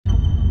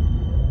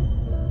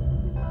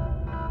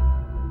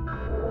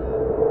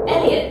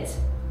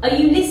Are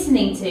you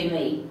listening to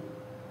me?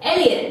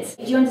 Elliot,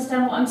 do you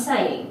understand what I'm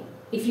saying?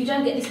 If you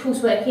don't get this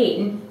coursework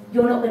in,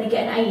 you're not going to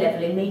get an A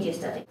level in media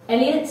studies.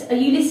 Elliot, are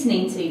you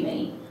listening to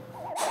me?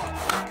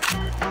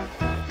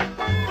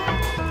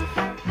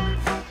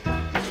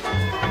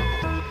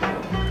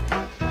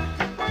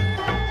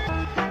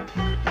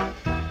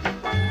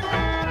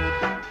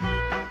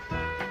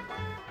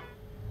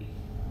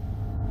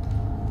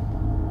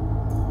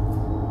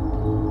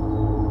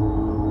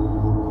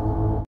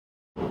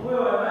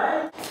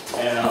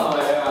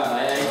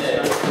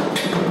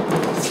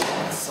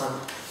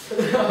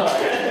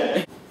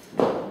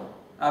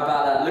 How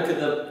about that? Look at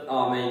the.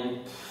 Oh, I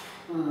mean,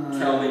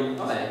 tell me.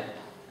 Oh,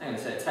 hang on a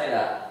sec. Take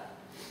that.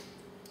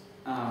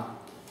 Oh.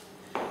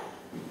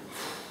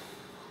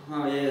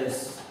 Oh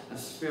yes, a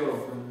spill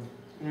from.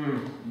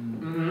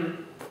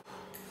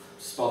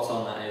 Spot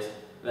on. That is.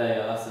 There you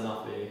go. That's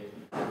enough for you.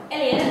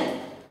 Elliot.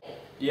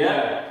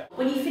 Yeah.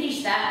 When you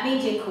finish that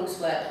media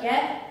coursework,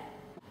 yeah.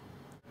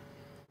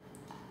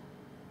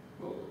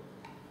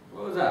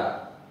 What was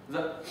that? Was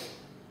that?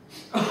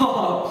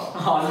 Oh,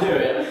 I knew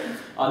it.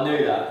 I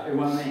knew that. It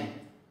wasn't me.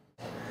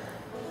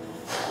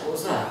 What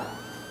was that?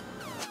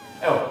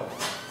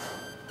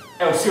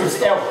 El,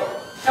 seriously, El,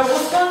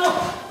 what's going on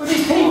with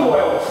these people,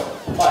 El?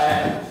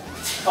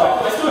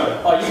 Alright, let's do it.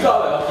 Oh, you go,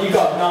 El, you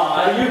go. No,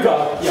 you go.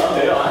 Yeah, I'll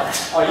do it, alright.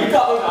 Oh, you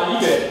go, no, you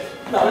do it.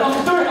 No,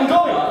 I'm doing it, I'm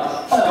going.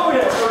 I'm going,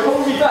 El, so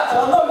hold me back. I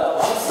know that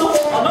one.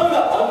 I know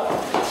that one.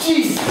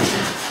 Jeez.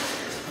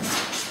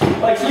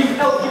 Like, you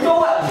go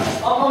at him.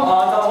 I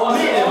don't want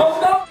to hit him. Oh,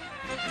 no.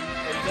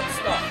 You've got to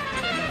stop.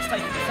 It's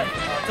taking a second.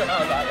 I don't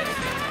know about this.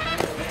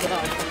 I don't know.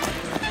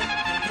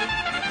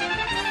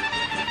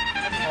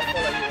 I'll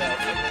follow you there.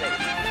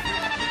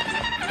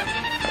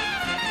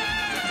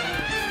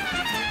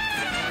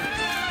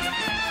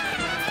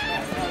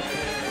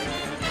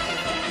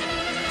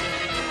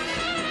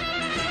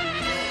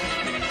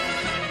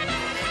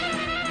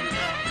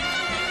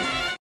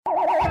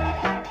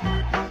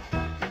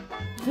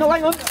 No,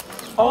 hang on.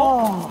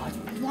 Oh,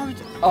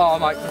 oh,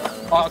 mate.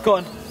 Oh, go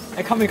on.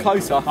 They're coming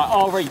closer. Like,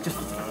 oh, Reed, just.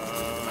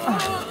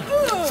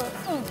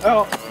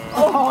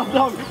 Oh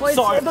no! Wait,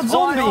 sorry, the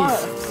zombies.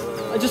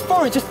 I just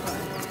throw it. Just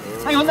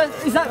hang on.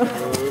 Is that?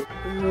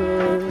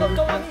 No,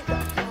 don't I need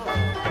that?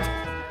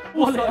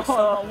 Wallet.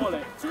 Oh,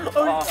 wallet.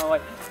 Oh,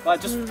 wait. Right,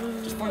 just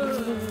throw it.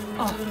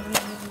 Oh.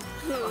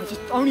 I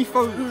just only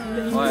throw.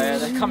 Oh yeah,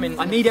 they're coming.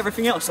 I need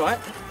everything else, right?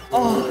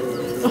 Oh.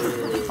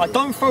 I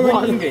don't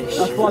throw in English.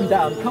 That's one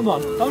down. Come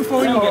on. Don't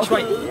throw in English.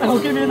 Wait. Oh,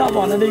 give me another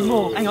one. I need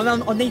more. Hang on.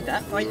 I need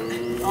that. Wait.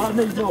 I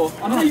need more.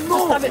 I need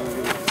more. Just have it.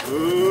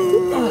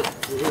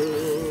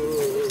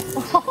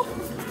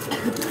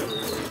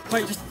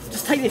 Wait.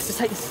 Just take this. Just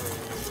take this.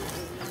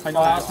 Wait,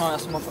 no, that's my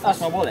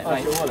wallet.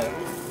 That's your wallet.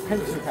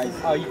 Pencil case.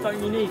 Oh,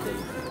 you need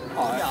these?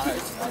 Oh,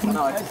 yeah.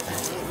 No.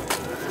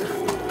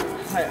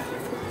 Wait.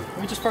 Let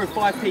me just throw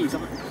 5p's.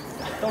 Don't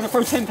want to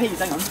throw 10p's.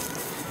 Hang on.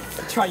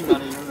 Train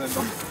money.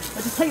 Remember.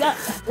 Just take that.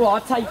 Well,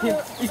 I'll take him.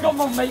 He's got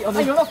more meat on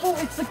him. Hang on, I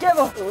thought it's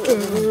together.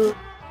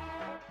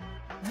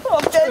 Oh,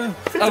 I'm dead.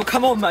 Oh,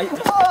 come on, mate.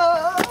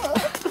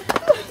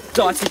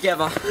 Die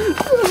together.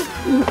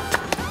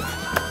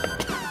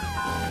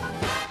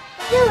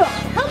 You lot,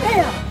 come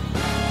here.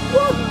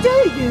 What do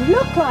you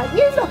look like?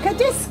 You look a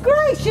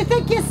disgrace. You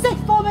think you're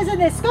sixth formers in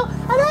this school?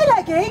 Are they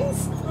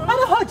leggings? And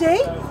a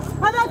hoodie?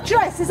 And that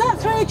dress, is that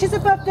 3 inches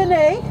above the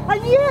knee?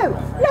 And you,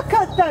 look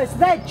at those.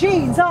 They're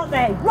jeans, aren't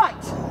they? Right.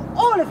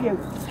 All of you,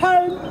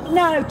 home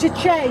now to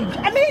change,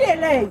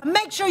 immediately!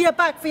 Make sure you're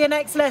back for your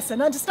next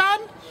lesson,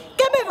 understand?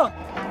 Get moving on!